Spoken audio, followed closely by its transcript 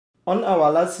On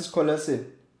our last Cisco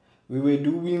lesson, we were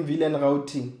doing VLAN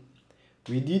routing.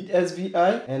 We did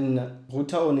SVI and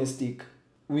router on a stick.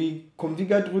 We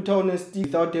configured router on a stick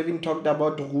without having talked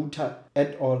about router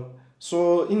at all.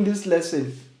 So in this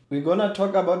lesson, we're gonna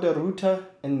talk about the router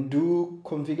and do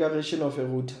configuration of a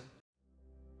router.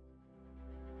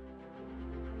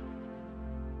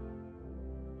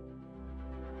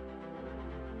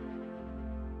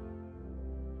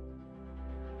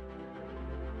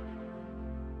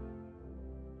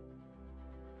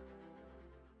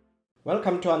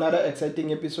 Welcome to another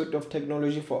exciting episode of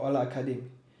Technology for All Academy,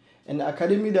 an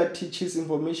academy that teaches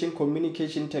information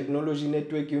communication technology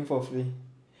networking for free.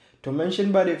 To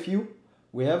mention but a few,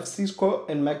 we have Cisco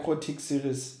and MikroTik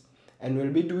series, and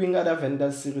we'll be doing other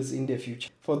vendors series in the future.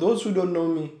 For those who don't know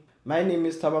me, my name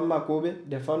is Thabang Makobe,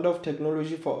 the founder of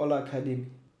Technology for All Academy.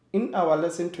 In our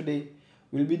lesson today,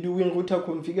 we'll be doing router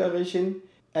configuration,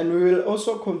 and we will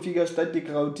also configure static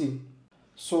routing.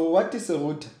 So what is a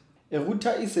router? A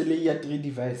router is a layer 3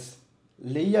 device.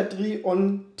 Layer 3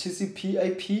 on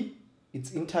TCP/IP,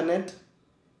 it's internet,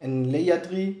 and layer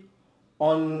 3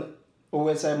 on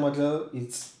OSI model,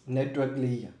 it's network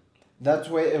layer. That's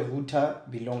where a router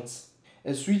belongs.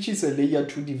 A switch is a layer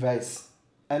 2 device.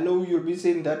 I know you'll be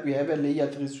saying that we have a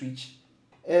layer 3 switch.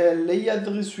 A layer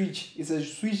 3 switch is a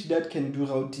switch that can do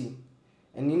routing.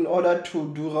 And in order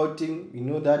to do routing, we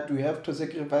know that we have to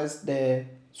sacrifice the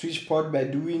switch port by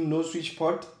doing no switch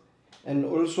port. And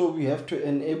also we have to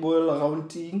enable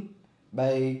routing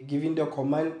by giving the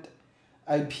command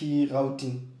IP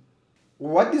routing.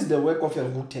 What is the work of a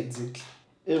router exactly?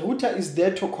 A router is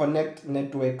there to connect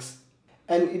networks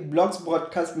and it blocks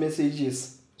broadcast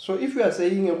messages. So if you are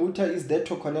saying a router is there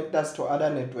to connect us to other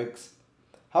networks,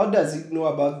 how does it know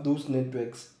about those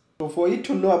networks? So for it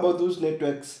to know about those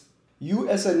networks, you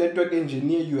as a network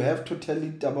engineer, you have to tell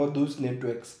it about those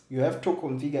networks. You have to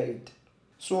configure it.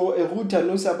 So a router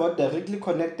knows about directly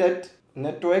connected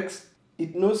networks.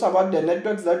 It knows about the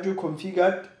networks that you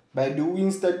configured by doing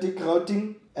static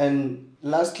routing, and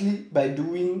lastly by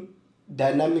doing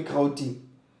dynamic routing.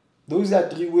 Those are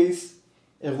 3 ways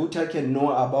a router can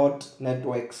know about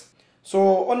networks.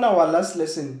 So on our last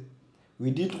lesson, we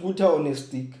did router on a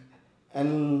stick.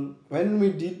 And when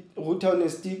we did router on a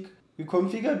stick, we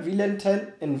configured VLAN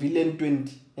 10 and VLAN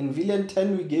 20. And VLAN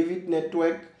 10 we gave it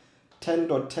network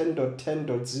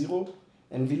 10.10.10.0,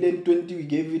 and VLAN 20 we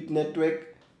gave it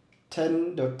network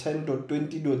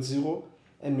 10.10.20.0,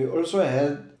 and we also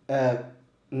had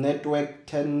network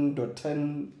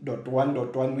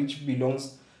 10.10.1.1 which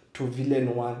belongs to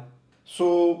VLAN 1.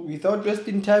 So without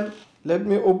wasting time, let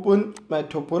me open my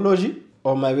topology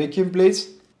or my working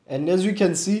place, and as you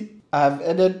can see, I have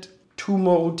added 2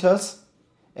 more routers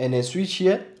and a switch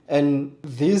here, and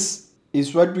this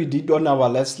is what we did on our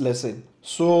last lesson.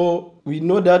 So we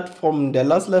know that from the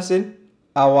last lesson,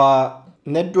 our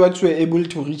networks were able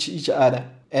to reach each other.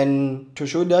 And to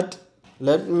show that,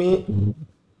 let me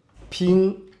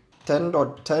ping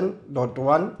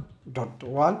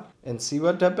 10.10.1.1 and see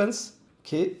what happens.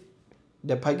 Okay,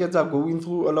 the packets are going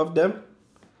through all of them.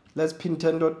 Let's ping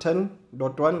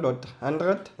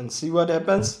 10.10.1.100 and see what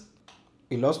happens.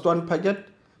 We lost 1 packet,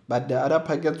 but the other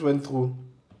packets went through.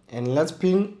 And let's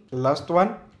ping the last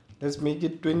one. Let's make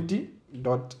it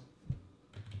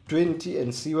 20.20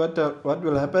 and see what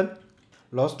will happen.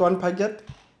 Lost 1 packet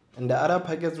and the other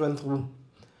packets went through.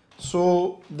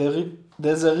 So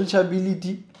there's a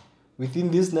reachability within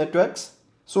these networks.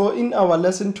 So in our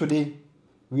lesson today,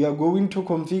 we are going to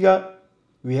configure,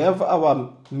 we have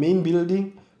our main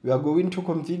building, we are going to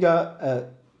configure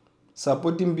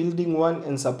supporting building 1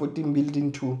 and supporting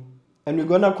building 2. And we're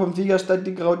gonna configure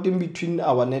static routing between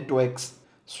our networks.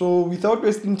 So without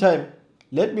wasting time,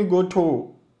 let me go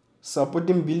to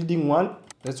supporting building 1.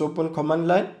 Let's open command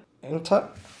line, enter.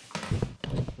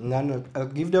 Now I'll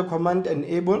give the command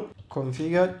enable,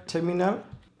 configure terminal,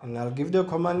 and I'll give the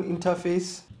command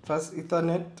interface, fast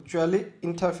ethernet, actually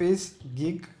interface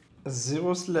gig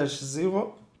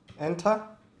 0/0, enter,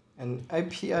 and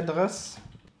IP address,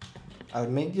 I'll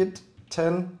make it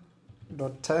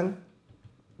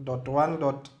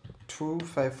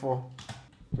 10.10.1.254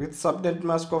 with subnet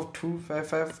mask of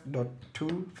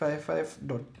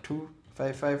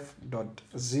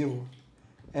 255.255.255.0,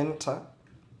 enter,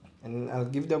 and I'll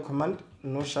give the command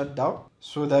no shutdown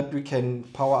so that we can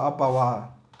power up our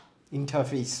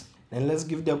interface. And let's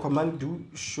give the command do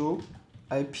show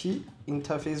IP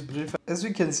interface brief. As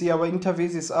you can see, our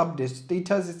interface is up, the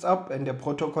status is up, and the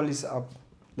protocol is up.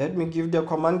 Let me give the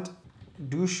command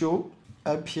do show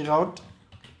IP route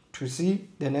to see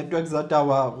the networks that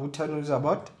our router knows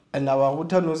about, and our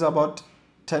router knows about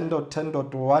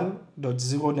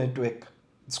 10.10.1.0 network.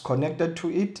 it's connected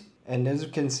to it, and as you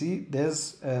can see,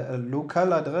 there's a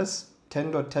local address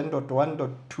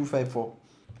 10.10.1.254.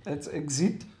 Let's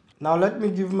exit. Now let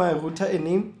me give my router a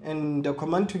name, and the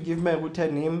command to give my router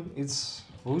name is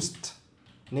host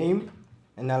name,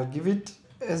 and I'll give it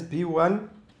SB1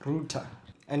 router.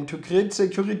 And to create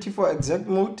security for exact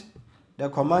mode, the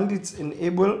command is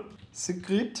enable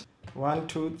secret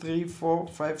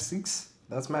 123456.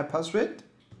 That's my password.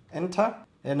 Enter.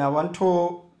 And I want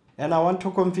to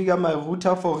configure my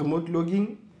router for remote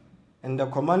logging, and the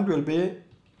command will be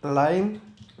line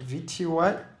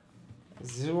VTY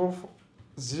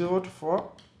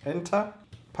 004. Enter.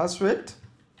 Password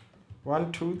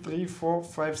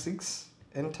 123456.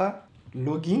 Enter.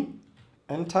 Login.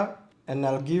 Enter. And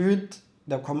I'll give it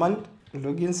the command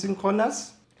login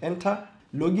synchronous. Enter.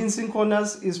 Login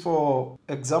synchronous is, for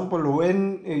example,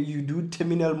 when you do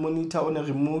terminal monitor on a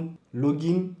remote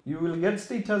login, you will get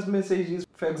status messages.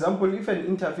 For example, if an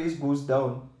interface goes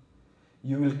down,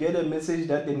 you will get a message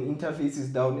that an interface is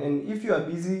down, and if you are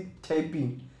busy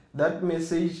typing, that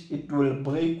message, it will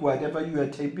break whatever you are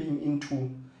typing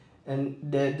into, and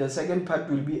the second part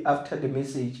will be after the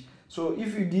message. So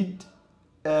if you did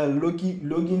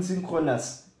login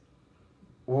synchronous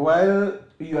while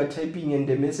you are typing and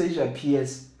the message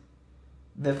appears,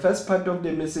 the first part of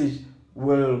the message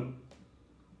will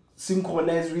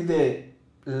synchronize with the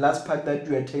last part that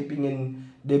you are typing,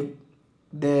 and the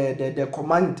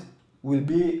command will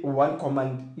be one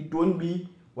command. It won't be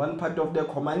one part of the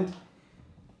command,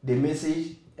 the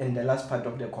message, and the last part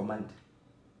of the command.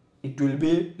 It will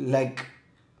be like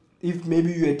if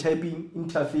maybe you are typing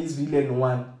interface VLAN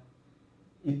 1,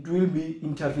 it will be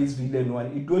interface VLAN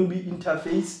 1. It won't be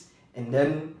interface and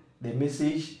then the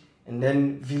message and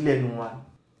then VLAN 1.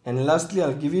 And lastly,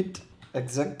 I'll give it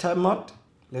exact timeout.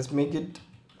 Let's make it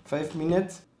 5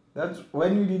 minutes. That's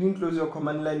when you didn't close your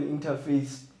command line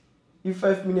interface. If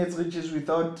 5 minutes reaches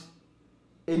without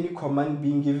any command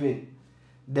being given,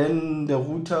 then the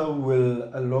router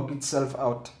will log itself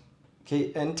out.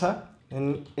 Okay, enter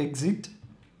and exit.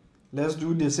 Let's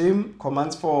do the same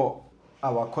commands for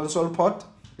our console port.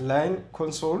 Line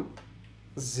console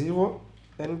 0,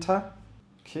 enter.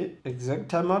 Okay, exact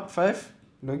timeout 5,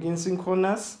 login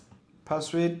synchronous,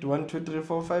 password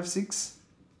 123456,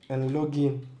 and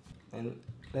login. And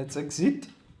let's exit,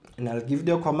 and I'll give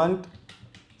the command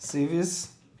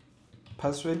service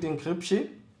password encryption.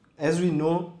 As we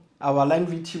know, our line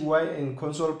VTY and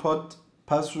console port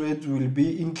password will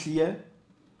be in clear.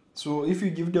 So if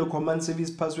you give the command service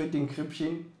password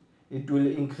encryption, it will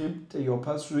encrypt your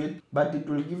password, but it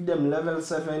will give them level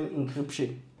 7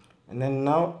 encryption. And then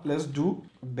now let's do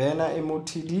banner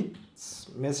MOTD,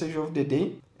 message of the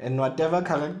day, and whatever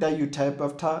character you type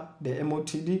after the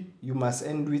MOTD, you must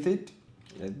end with it.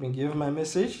 Let me give my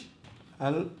message.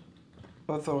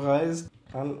 Unauthorized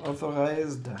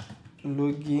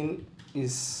login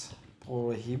is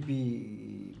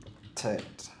prohibited.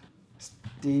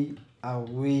 Stay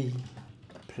away,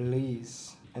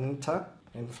 please. Enter.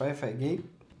 And 5 again.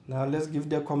 Now let's give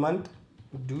the command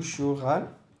do show run,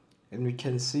 and we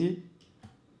can see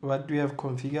what we have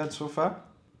configured so far.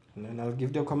 And then I'll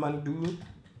give the command do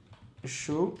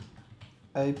show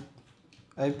IP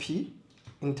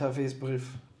interface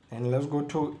brief, and let's go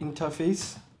to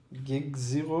interface gig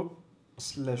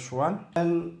 0/1.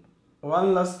 And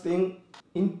one last thing,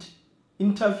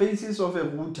 interfaces of a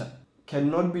router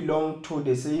cannot belong to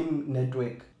the same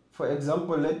network. For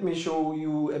example, let me show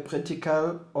you a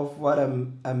practical of what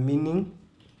I'm meaning.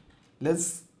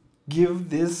 Let's give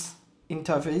this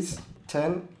interface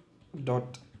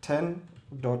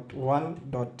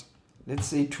 10.10.1. Let's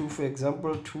say 2, for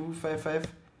example,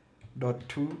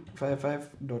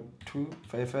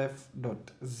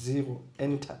 255.255.255.0.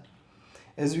 Enter.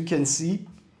 As you can see,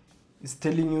 it's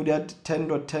telling you that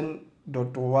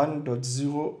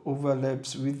 10.10.1.0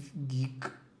 overlaps with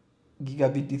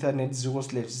gigabit Ethernet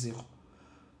 0/0.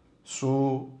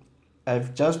 So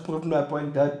I've just proved my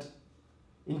point that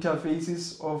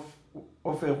interfaces of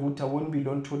a router won't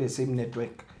belong to the same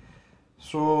network.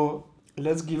 So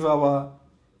let's give our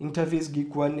interface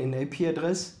gig 1 an IP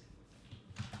address.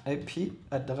 IP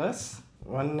address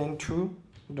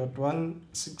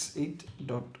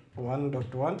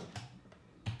 192.168.1.1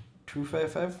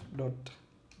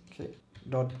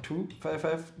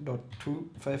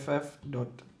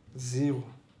 255.255.255.0.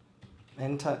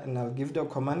 Enter, and I'll give the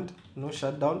command no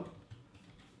shutdown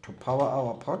to power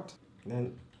our port.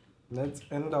 Then let's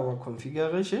end our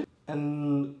configuration.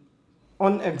 And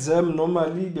on exam,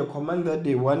 normally the command that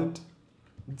they want,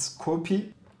 it's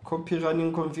copy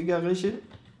running configuration.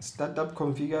 startup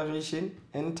configuration,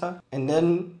 enter. And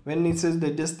then when it says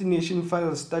the destination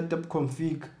file startup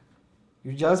config,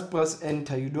 you just press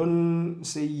enter. You don't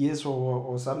say yes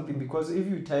or something, because if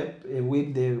you type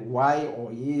with the Y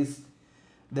or yes,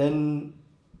 then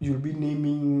you'll be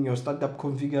naming your startup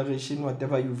configuration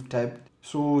whatever you've typed.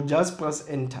 So just press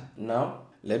enter. Now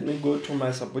let me go to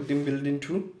my supporting building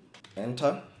 2.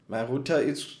 Enter. My router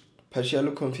is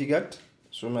partially configured,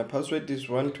 so my password is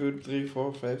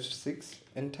 123456.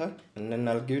 Enter. And then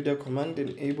I'll give the command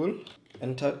enable.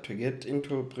 Enter to get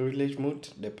into privilege mode.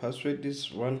 The password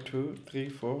is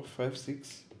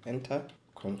 123456. Enter.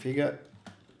 Configure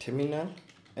terminal.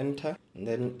 Enter. And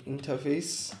then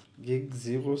interface gig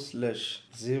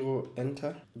 0/0.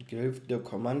 Enter. Give the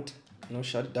command no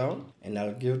shutdown, and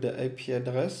I'll give the IP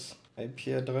address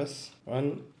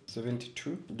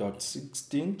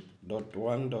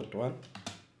 172.16.1.1.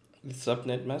 the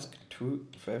subnet mask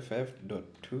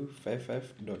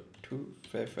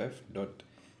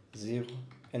 255.255.255.0.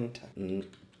 Enter. And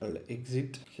I'll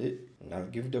exit. Okay, and I'll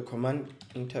give the command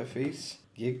interface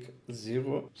gig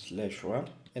 0/1.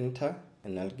 Enter.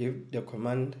 And I'll give the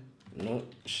command no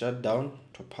shutdown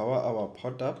to power our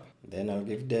port up. Then I'll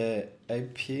give the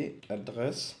IP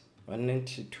address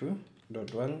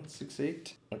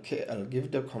 192.168. Okay, I'll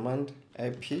give the command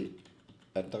IP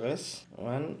address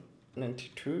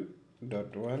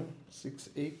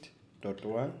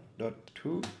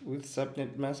 192.168.1.2 with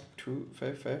subnet mask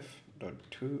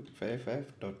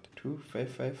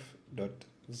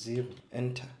 255.255.255.0.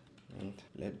 Enter. And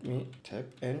let me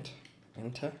type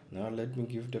enter. Now let me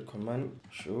give the command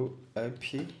show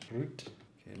IP root.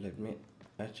 Okay, let me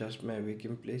adjust my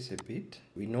working place a bit.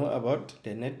 We know about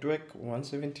the network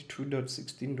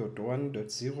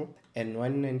 172.16.1.0 and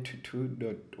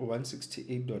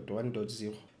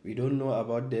 192.168.1.0. We don't know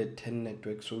about the 10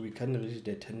 network, so we can't reach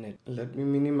the 10 net. Let me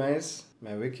minimize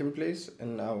my working place,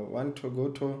 and I want to go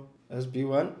to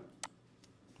SB1.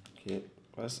 Okay,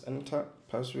 press enter.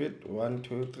 Password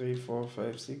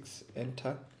 123456.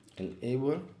 Enter.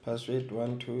 Enable. Password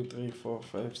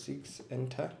 123456.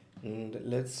 Enter. And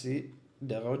let's see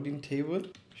the routing table.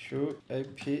 Show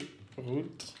IP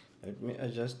root. Let me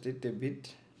adjust it a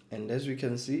bit. And as we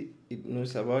can see, it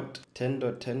knows about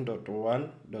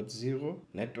 10.10.1.0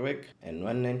 network and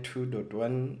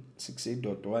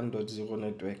 192.168.1.0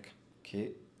 network.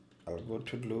 Okay, I'll go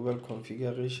to global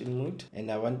configuration mode, and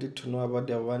I wanted to know about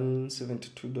the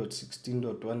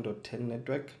 172.16.1.10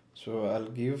 network. So I'll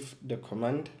give the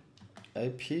command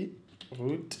IP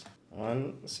root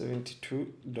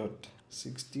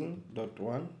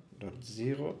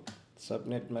 172.16.1.0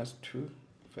 subnet mask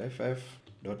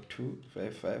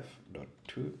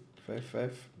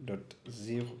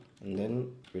 255.255.255.0, and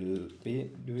then we'll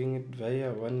be doing it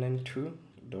via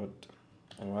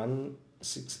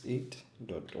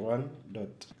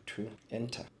 192.168.1.2.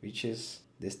 Enter, which is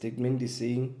the statement is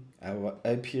saying our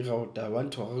IP route. I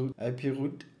want to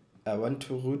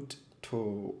route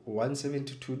to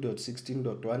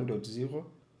 172.16.1.0,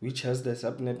 which has the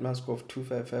subnet mask of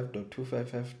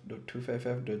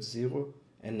 255.255.255.0,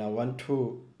 and I want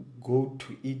to go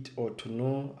to it or to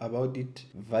know about it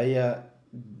via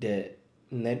the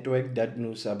network that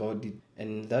knows about it,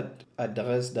 and that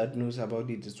address that knows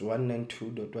about it is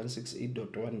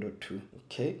 192.168.1.2.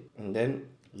 Okay, and then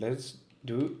let's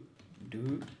do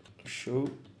show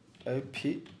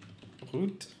IP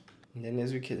root, and then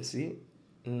as we can see,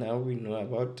 now we know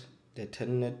about the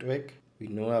 10 network. We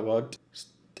know about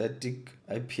static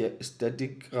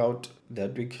route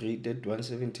that we created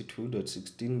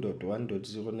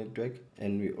 172.16.1.0 network,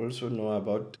 and we also know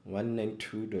about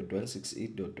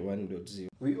 192.168.1.0.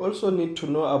 We also need to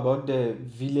know about the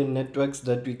VLAN networks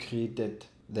that we created,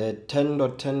 the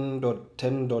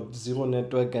 10.10.10.0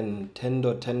 network and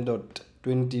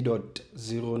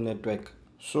 10.10.20.0 network.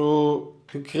 So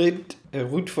to create a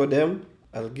route for them,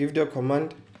 I'll give the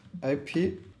command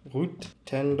IP root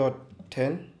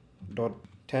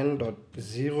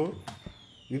 10.10.10.0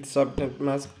 with subnet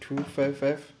mask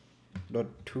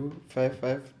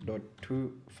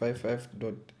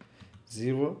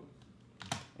 255.255.255.0,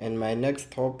 and my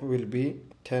next hop will be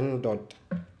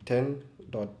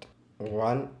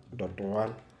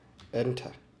 10.10.1.1.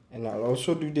 Enter. And I'll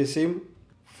also do the same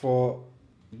for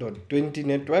 .20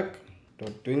 network,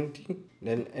 .20,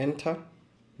 then enter.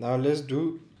 Now let's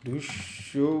do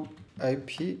show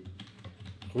IP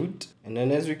root, and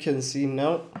then as we can see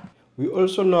now, we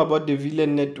also know about the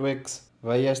VLAN networks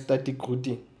via static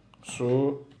routing.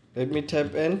 So let me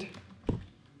type end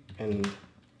and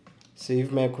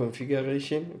save my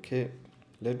configuration. Okay,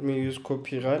 let me use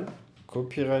copy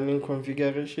running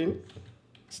configuration,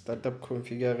 startup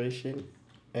configuration,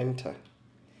 enter.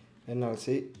 and I'll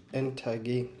say enter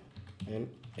again and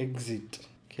exit.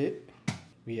 Okay,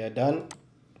 we are done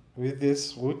with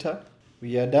this router.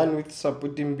 We are done with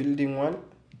supporting building 1.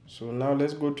 So now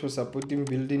let's go to supporting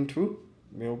building 2.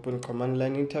 We open command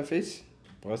line interface,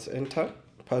 press enter.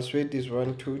 Password is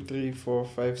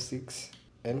 123456.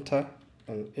 Enter.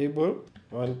 Enable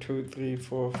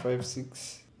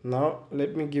 123456. Now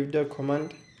let me give the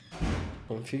command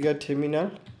configure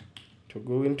terminal to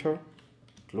go into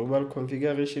global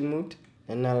configuration mode,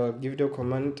 and I'll give the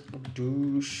command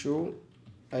do show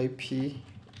IP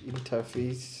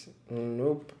interface.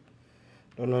 Nope,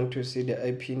 don't want to see the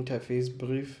IP interface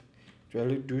brief.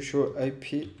 Usually do show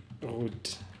IP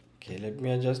root. Okay, let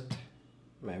me adjust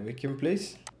my working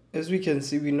place. As we can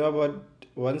see, we know about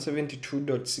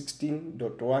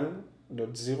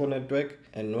 172.16.1.0 network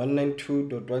and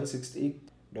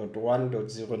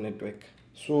 192.168.1.0 network.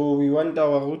 So we want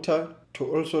our router to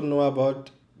also know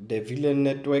about the VLAN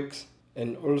networks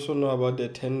and also know about the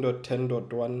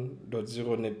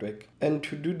 10.10.1.0 network. And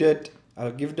to do that,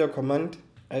 I'll give the command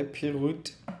IP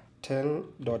root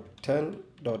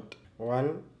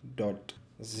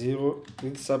 10.10.1.0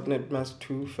 with subnet mask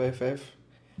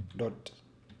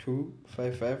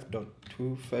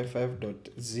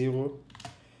 255.255.255.0,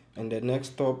 and the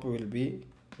next stop will be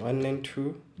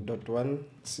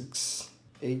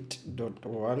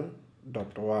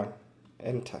 192.168.1.1.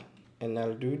 Enter. And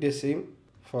I'll do the same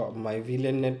for my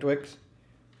VLAN networks,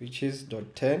 which is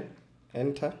 .10,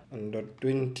 enter, and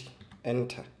 .20,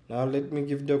 enter. Now let me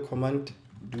give the command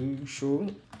do show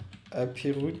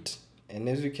IP root, and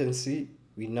as you can see,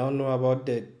 we now know about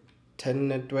the 10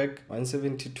 network,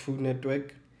 172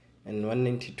 network, and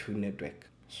 192 network.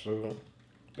 So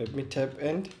let me tap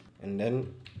end, and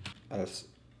then I'll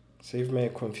save my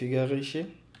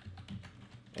configuration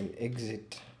and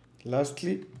exit.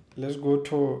 Lastly, let's go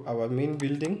to our main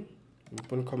building.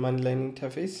 Open command line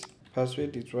interface.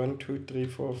 Password is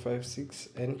 123456.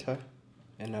 Enter,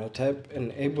 and I'll type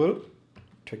enable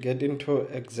to get into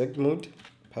exec mode.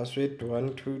 Password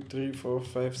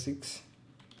 123456.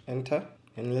 Enter,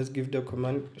 and let's give the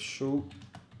command show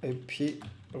IP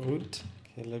root.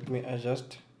 Okay, let me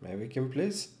adjust my working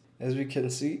place. As we can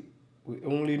see, we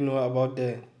only know about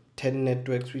the 10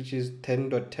 networks, which is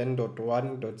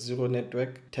 10.10.1.0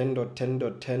 network,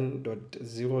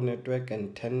 10.10.10.0 network,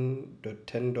 and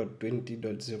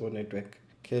 10.10.20.0 network.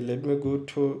 Okay, let me go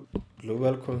to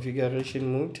global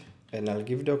configuration mode, and I'll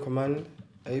give the command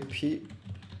IP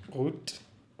root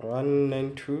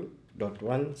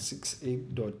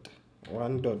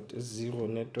 192.168.1.0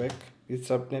 network with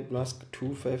subnet mask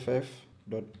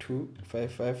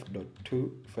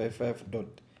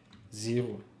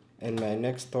 255.255.255.0, and my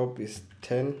next stop is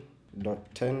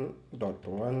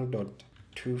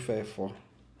 10.10.1.254.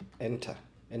 Enter,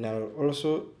 and I'll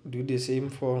also do the same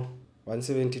for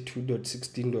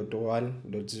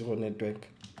 172.16.1.0 network.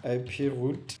 IP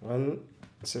root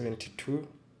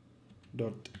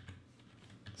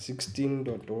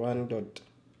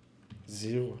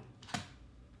 172.16.1.0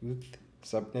 with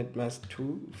subnet mask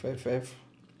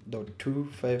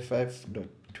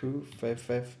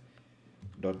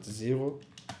 255.255.255.0.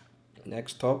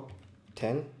 Next stop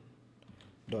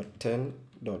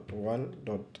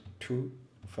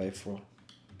 10.10.1.254.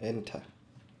 Enter,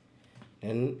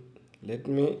 and let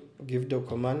me give the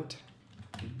command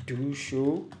do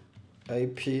show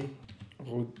IP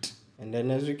root, and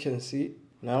then as you can see,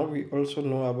 now we also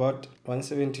know about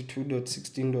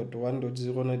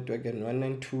 172.16.1.0 network and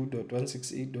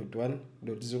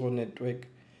 192.168.1.0 network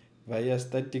via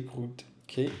static root.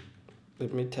 Okay,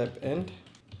 let me tap end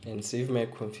and save my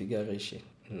configuration,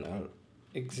 and I'll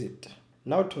exit.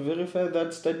 Now to verify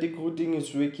that static routing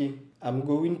is working, I'm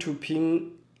going to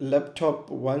ping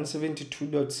laptop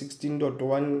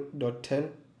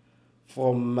 172.16.1.10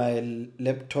 from my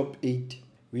laptop 8,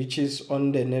 which is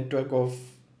on the network of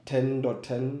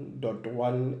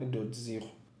 10.10.1.0.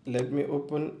 Let me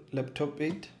open laptop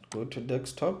 8, go to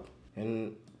desktop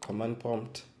and command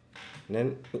prompt.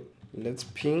 Then let's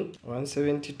ping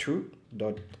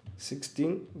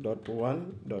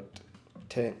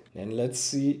 172.16.1.10, and let's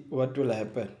see what will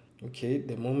happen. Okay,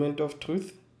 the moment of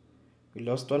truth, we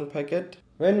lost one packet.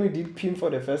 When we did ping for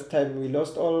the first time, we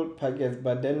lost all packets,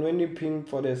 but then when we ping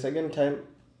for the second time,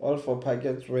 all 4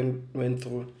 packets went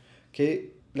through.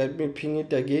 Okay, let me ping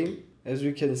it again. As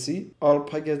we can see, all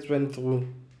packets went through.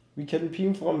 We can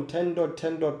ping from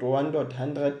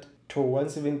 10.10.1.100 to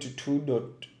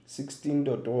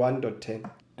 172.16.1.10.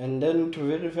 And then to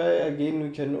verify again, we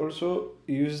can also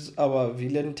use our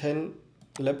VLAN 10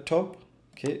 laptop.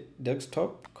 Okay,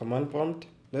 desktop, command prompt.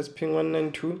 Let's ping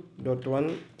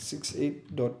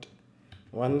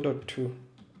 192.168.1.2.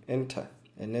 enter.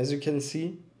 And as you can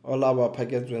see, all our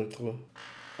packets went through.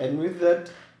 And with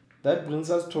that, that brings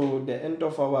us to the end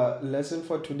of our lesson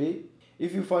for today.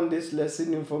 If you found this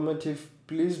lesson informative,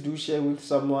 please do share with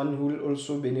someone who will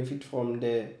also benefit from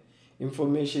the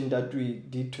information that we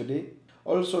did today.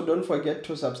 Also, don't forget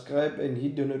to subscribe and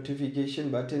hit the notification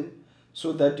button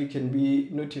so that you can be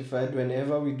notified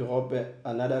whenever we drop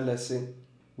another lesson.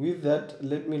 With that,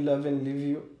 let me love and leave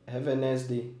you. Have a nice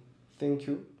day. Thank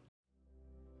you.